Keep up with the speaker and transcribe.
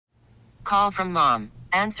Call from mom.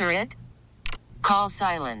 Answer it. Call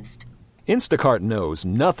silenced. Instacart knows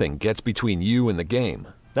nothing gets between you and the game.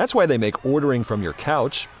 That's why they make ordering from your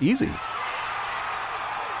couch easy.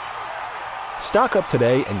 Stock up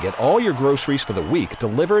today and get all your groceries for the week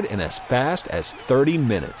delivered in as fast as 30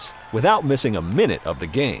 minutes without missing a minute of the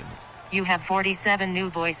game. You have 47 new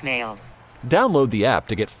voicemails. Download the app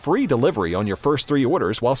to get free delivery on your first 3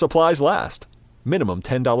 orders while supplies last. Minimum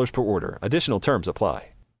 $10 per order. Additional terms apply.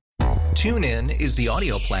 TuneIn is the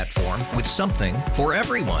audio platform with something for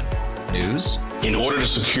everyone. News. In order to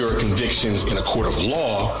secure convictions in a court of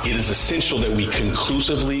law, it is essential that we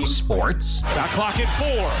conclusively. Sports. Shot clock at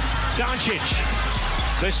 4.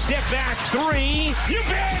 Doncic. The step back 3. You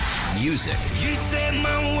bet. Music. You set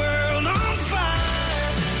my world on fire.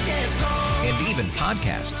 Yes, and even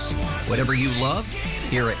podcasts. Whatever you love,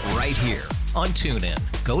 hear it right here on TuneIn.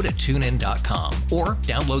 Go to TuneIn.com or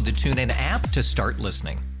download the TuneIn app to start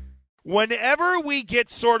listening. Whenever we get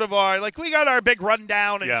sort of we got our big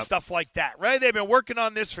rundown and stuff like that, right? They've been working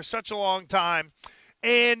on this for such a long time.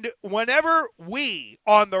 And whenever we,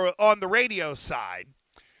 on the radio side,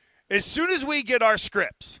 as soon as we get our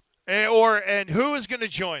scripts and who is going to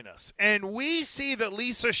join us, and we see that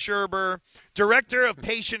Lisa Scherber, Director of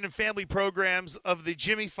Patient and Family Programs of the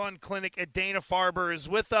Jimmy Fund Clinic at Dana-Farber, is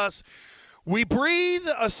with us, we breathe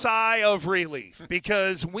a sigh of relief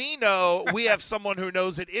because we know we have someone who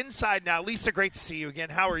knows it inside now. Lisa, great to see you again.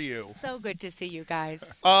 How are you? So good to see you guys.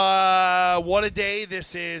 What a day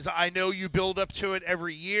this is. I know you build up to it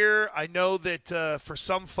every year. I know that for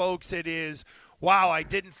some folks it is, wow, I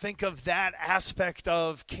didn't think of that aspect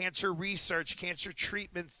of cancer research, cancer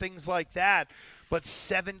treatment, things like that. But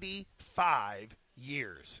 75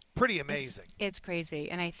 years. Pretty amazing. It's crazy.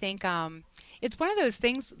 And I think it's one of those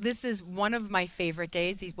things. This is one of my favorite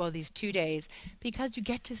days, these 2 days, because you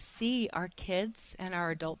get to see our kids and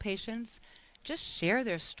our adult patients just share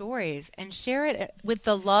their stories and share it with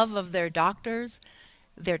the love of their doctors,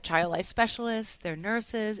 their child life specialists, their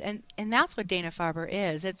nurses. And that's what Dana-Farber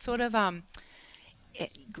is. It's sort of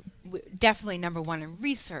definitely number one in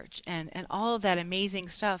research and all of that amazing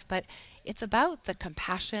stuff. But it's about the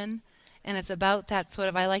compassion. And it's about that sort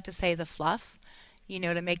of, I like to say, the fluff,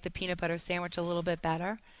 to make the peanut butter sandwich a little bit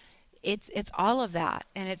better. It's all of that.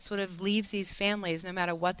 And it sort of leaves these families, no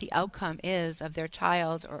matter what the outcome is of their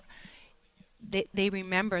child, or they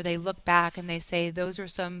remember, they look back and they say, there were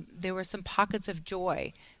some pockets of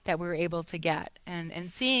joy that we were able to get.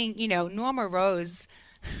 And seeing, Norma Rose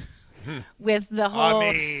with the whole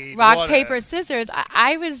rock, paper, scissors,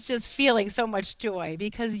 I was just feeling so much joy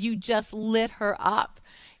because you just lit her up.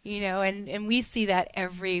 And we see that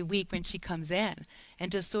every week when she comes in,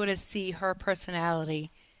 and to sort of see her personality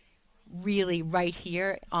really right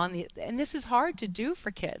here and this is hard to do for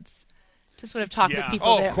kids, to sort of talk with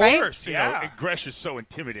people of course, right? yeah. And Gresh is so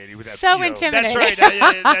intimidating with that. So intimidating. That's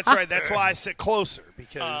right. That's right. That's why I sit closer,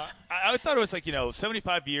 because I thought it was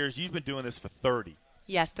 75 years. You've been doing this for 30.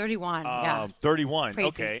 Yes, 31. Yeah. 31. Crazy.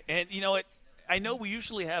 Okay. And I know we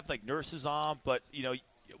usually have nurses on, but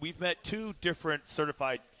we've met 2 different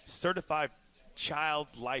certified child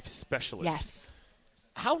life specialists. Yes.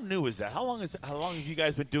 How new is that? How long have you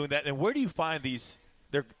guys been doing that? And where do you find these?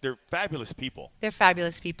 They're fabulous people. They're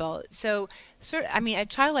fabulous people. So, a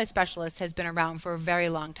child life specialist has been around for a very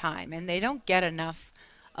long time, and they don't get enough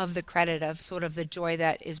of the credit of sort of the joy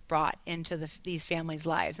that is brought into these families'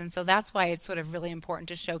 lives. And so that's why it's sort of really important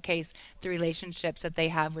to showcase the relationships that they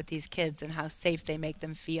have with these kids and how safe they make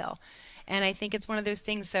them feel. And I think it's one of those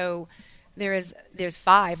things. So there's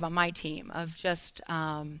 5 on my team of just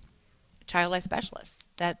child life specialists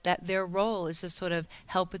that their role is to sort of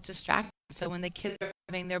help with distraction. So when the kids are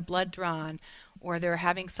having their blood drawn or they're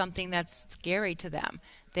having something that's scary to them,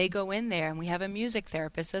 they go in there, and we have a music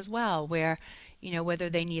therapist as well, where whether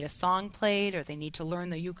they need a song played or they need to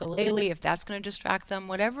learn the ukulele, if that's going to distract them,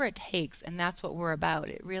 whatever it takes. And that's what we're about.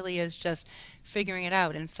 It really is just figuring it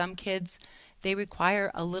out. And some kids, they require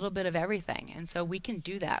a little bit of everything. And so we can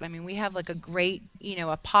do that. We have a great,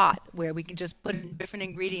 a pot where we can just put in different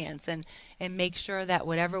ingredients and make sure that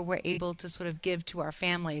whatever we're able to sort of give to our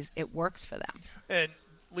families, it works for them. And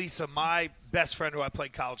Lisa, my best friend who I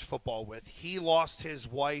played college football with, he lost his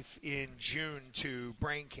wife in June to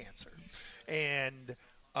brain cancer. And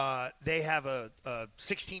they have a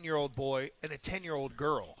 16-year-old boy and a 10-year-old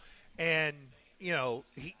girl. And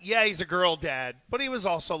he's a girl dad, but he was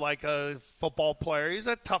also like a football player. He's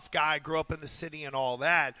a tough guy, grew up in the city and all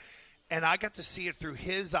that. And I got to see it through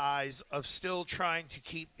his eyes of still trying to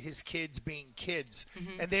keep his kids being kids.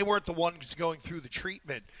 Mm-hmm. And they weren't the ones going through the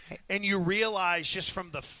treatment. And you realize just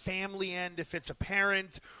from the family end, if it's a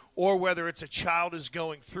parent or whether it's a child is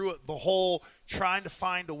going through it, the whole trying to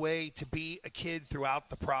find a way to be a kid throughout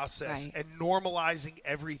the process and normalizing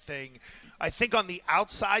everything. I think on the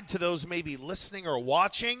outside, to those maybe listening or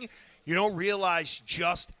watching, you don't realize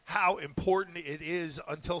just how important it is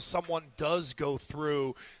until someone does go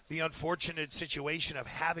through the unfortunate situation of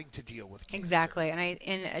having to deal with cancer. Exactly. And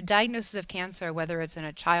in a diagnosis of cancer, whether it's in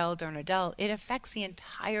a child or an adult, it affects the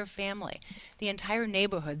entire family, the entire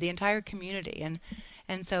neighborhood, the entire community.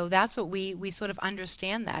 And so that's what we sort of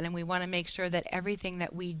understand that, and we want to make sure that everything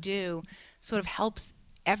that we do sort of helps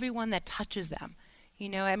everyone that touches them. You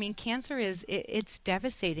know, I mean, cancer it's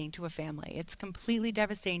devastating to a family. It's completely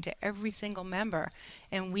devastating to every single member,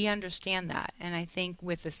 and we understand that. And I think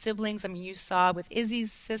with the siblings, I mean, you saw with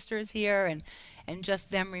Izzy's sisters here, and just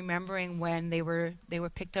them remembering when they were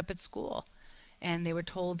picked up at school, and they were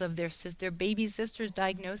told of their baby sister's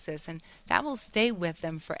diagnosis, and that will stay with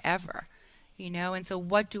them forever. You know, and so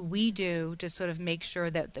what do we do to sort of make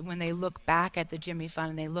sure that when they look back at the Jimmy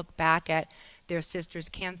Fund and they look back at their sister's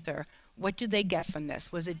cancer, what did they get from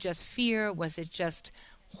this? Was it just fear? Was it just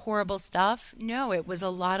horrible stuff? No, it was a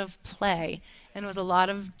lot of play, and it was a lot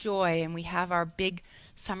of joy, and we have our big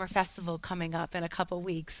summer festival coming up in a couple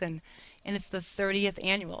weeks, and it's the 30th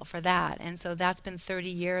annual for that. And so that's been 30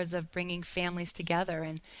 years of bringing families together,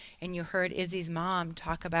 and you heard Izzy's mom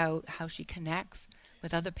talk about how she connects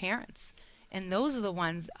with other parents. And those are the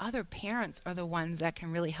ones, other parents are the ones that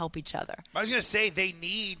can really help each other. I was going to say they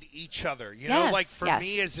need each other. You know, like for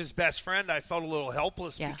me as his best friend, I felt a little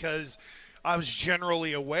helpless because I was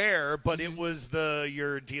generally aware, but it was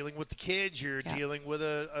you're dealing with the kids, you're dealing with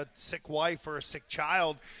a sick wife or a sick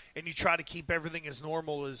child, and you try to keep everything as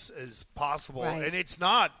normal as possible. Right. And it's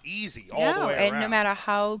not easy all the way around. And no matter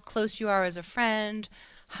how close you are as a friend,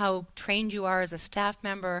 how trained you are as a staff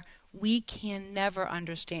member, we can never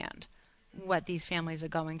understand what these families are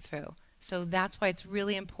going through. So that's why it's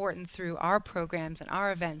really important through our programs and our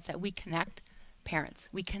events that we connect parents,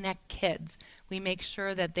 we connect kids, we make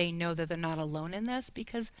sure that they know that they're not alone in this,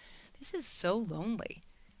 because this is so lonely.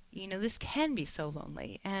 You know, this can be so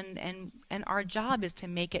lonely, and our job is to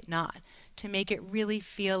make it not, to make it really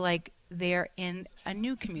feel like they're in a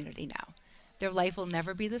new community now. Their life will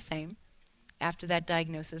never be the same after that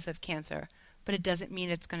diagnosis of cancer, but it doesn't mean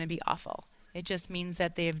it's going to be awful. It just means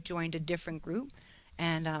that they have joined a different group,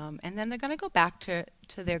 and then they're going to go back to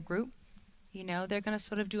their group. You know, they're going to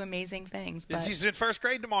sort of do amazing things. He's in first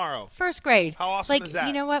grade tomorrow. First grade. How awesome is that?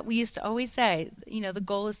 You know what? We used to always say, you know, the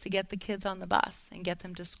goal is to get the kids on the bus and get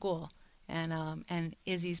them to school. And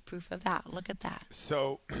Izzy's proof of that. Look at that.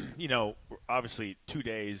 So, you know, obviously 2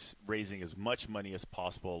 days raising as much money as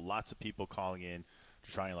possible. Lots of people calling in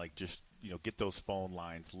to try and, like, just, you know, get those phone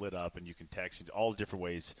lines lit up, and you can text all different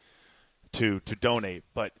ways to donate.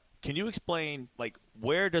 But can you explain, like,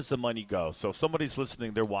 where does the money go? So if somebody's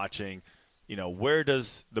listening, they're watching, you know, where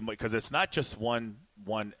does the money, because it's not just one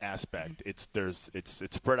aspect. It's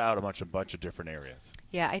spread out a bunch of different areas.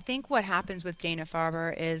 Yeah, I think what happens with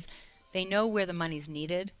Dana-Farber is they know where the money's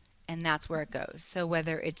needed, and that's where it goes. So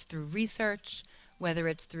whether it's through research, whether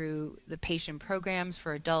it's through the patient programs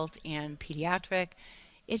for adult and pediatric,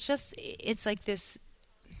 it's like this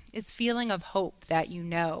feeling of hope that you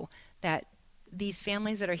know that these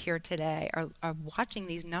families that are here today are watching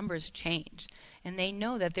these numbers change. And they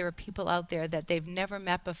know that there are people out there that they've never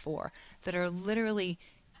met before that are literally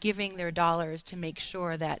giving their dollars to make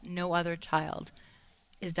sure that no other child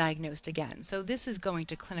is diagnosed again. So this is going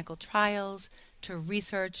to clinical trials, to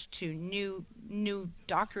research, to new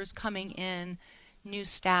doctors coming in, new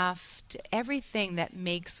staff, to everything that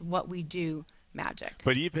makes what we do magic.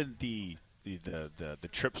 But even the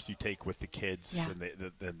trips you take with the kids and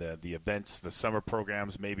the events, the summer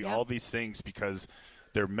programs, maybe all these things, because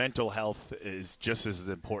their mental health is just as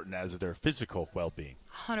important as their physical well-being.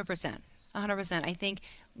 100%. I think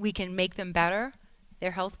we can make them better,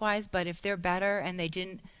 their health-wise, but if they're better and they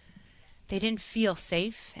didn't feel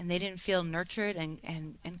safe and they didn't feel nurtured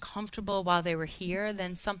and comfortable while they were here,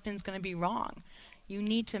 then something's going to be wrong. You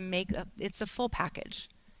need to it's a full package.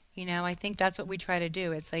 You know, I think that's what we try to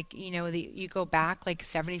do. It's like, you know, you go back like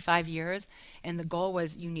 75 years, and the goal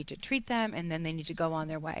was you need to treat them, and then they need to go on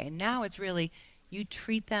their way. And now it's really you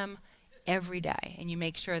treat them every day, and you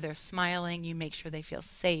make sure they're smiling, you make sure they feel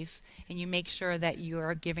safe, and you make sure that you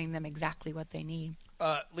are giving them exactly what they need.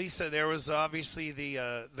 Lisa, there was obviously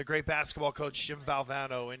the great basketball coach Jim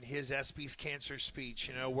Valvano in his ESPYs cancer speech,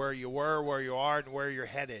 you know, where you were, where you are, and where you're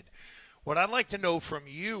headed. What I'd like to know from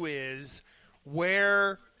you is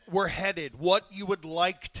where we're headed, what you would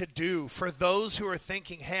like to do for those who are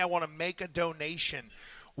thinking, hey, I want to make a donation.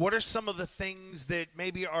 what are some of the things that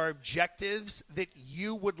maybe are objectives that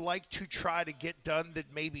you would like to try to get done that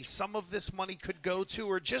maybe some of this money could go to,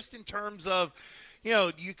 or just in terms of,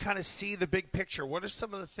 you kind of see the big picture? What are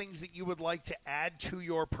some of the things that you would like to add to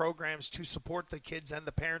your programs to support the kids and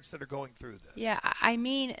the parents that are going through this? Yeah, I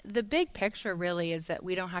mean, the big picture really is that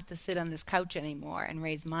we don't have to sit on this couch anymore and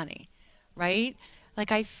raise money, right?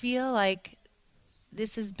 Like, I feel like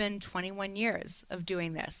this has been 21 years of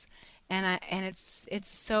doing this. And it's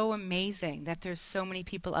so amazing that there's so many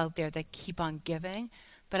people out there that keep on giving.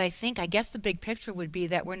 But I guess the big picture would be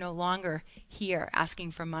that we're no longer here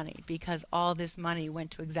asking for money, because all this money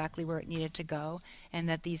went to exactly where it needed to go, and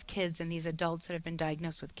that these kids and these adults that have been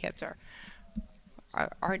diagnosed with cancer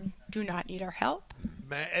do not need our help.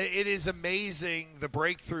 Man, it is amazing the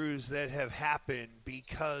breakthroughs that have happened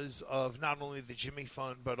because of not only the Jimmy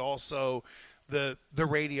Fund, but also the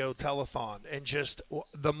radio telethon. And just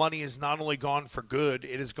the money has not only gone for good,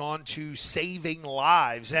 it has gone to saving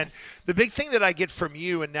lives. And the big thing that I get from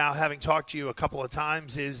you, and now having talked to you a couple of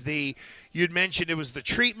times, is you'd mentioned it was the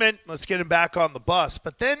treatment, let's get him back on the bus.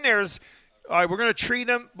 But then there's, all right, we're going to treat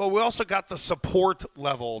him, but we also got the support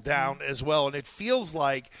level down as well. And it feels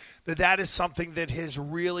like that is something that has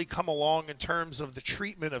really come along in terms of the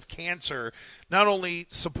treatment of cancer, not only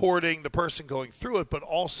supporting the person going through it, but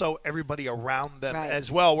also everybody around them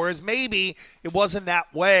as well. Whereas maybe it wasn't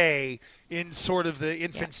that way in sort of the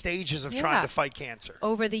infant stages of trying to fight cancer.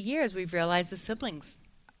 Over the years, we've realized the siblings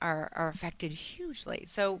are affected hugely.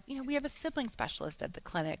 So, we have a sibling specialist at the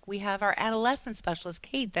clinic. We have our adolescent specialist,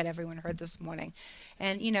 Kate, that everyone heard this morning.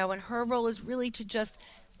 And, and her role is really to just,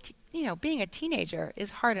 being a teenager is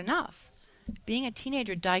hard enough. Being a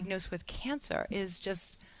teenager diagnosed with cancer is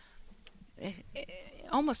just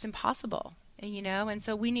almost impossible, And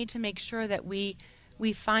so we need to make sure that we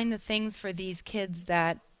find the things for these kids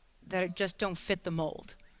that just don't fit the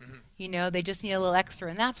mold. They just need a little extra,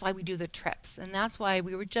 and that's why we do the trips. And that's why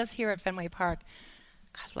we were just here at Fenway Park,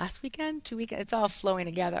 last weekend, 2 weekends, it's all flowing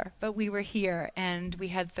together. But we were here, and we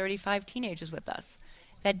had 35 teenagers with us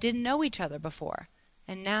that didn't know each other before.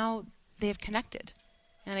 And now they've connected.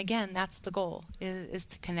 And again, that's the goal, is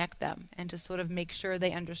to connect them and to sort of make sure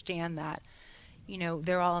they understand that,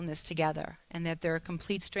 they're all in this together, and that there are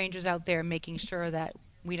complete strangers out there making sure that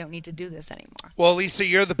we don't need to do this anymore. Well, Lisa,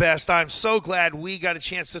 you're the best. I'm so glad we got a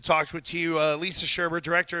chance to talk with you. Lisa Scherber,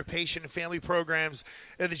 Director of Patient and Family Programs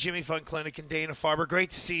at the Jimmy Fund Clinic in Dana-Farber.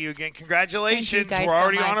 Great to see you again. Congratulations. Thank you guys We're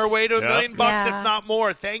already so much. on our way to $1 million, if not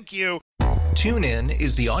more. Thank you. TuneIn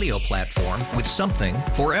is the audio platform with something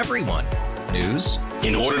for everyone. News.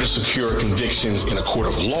 In order to secure convictions in a court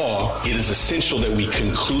of law, it is essential that we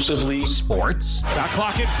conclusively. Sports. Shot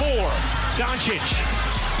clock at 4. Doncic.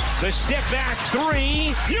 The step back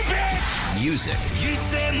 3. You bet. Music. You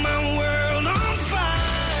set my world on fire.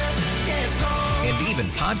 Yes, and even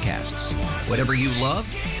podcasts. Whatever you love,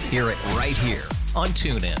 hear it right here on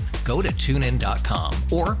TuneIn. Go to TuneIn.com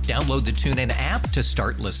or download the TuneIn app to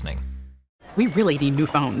start listening. We really need new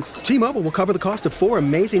phones. T-Mobile will cover the cost of 4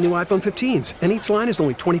 amazing new iPhone 15s, and each line is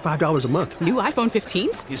only $25 a month. New iPhone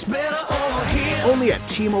 15s? It's better over here. Only at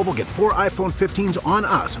T-Mobile, get 4 iPhone 15s on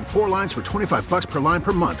us and 4 lines for $25 per line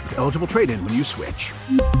per month with eligible trade-in when you switch.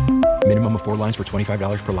 Minimum of 4 lines for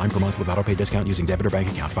 $25 per line per month with autopay discount using debit or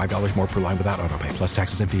bank account. $5 more per line without autopay, plus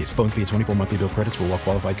taxes and fees. Phone fee at 24 monthly bill credits for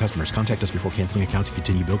well-qualified customers. Contact us before canceling account to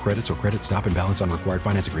continue bill credits or credit stop and balance on required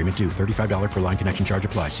finance agreement due. $35 per line connection charge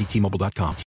applies. See T-Mobile.com.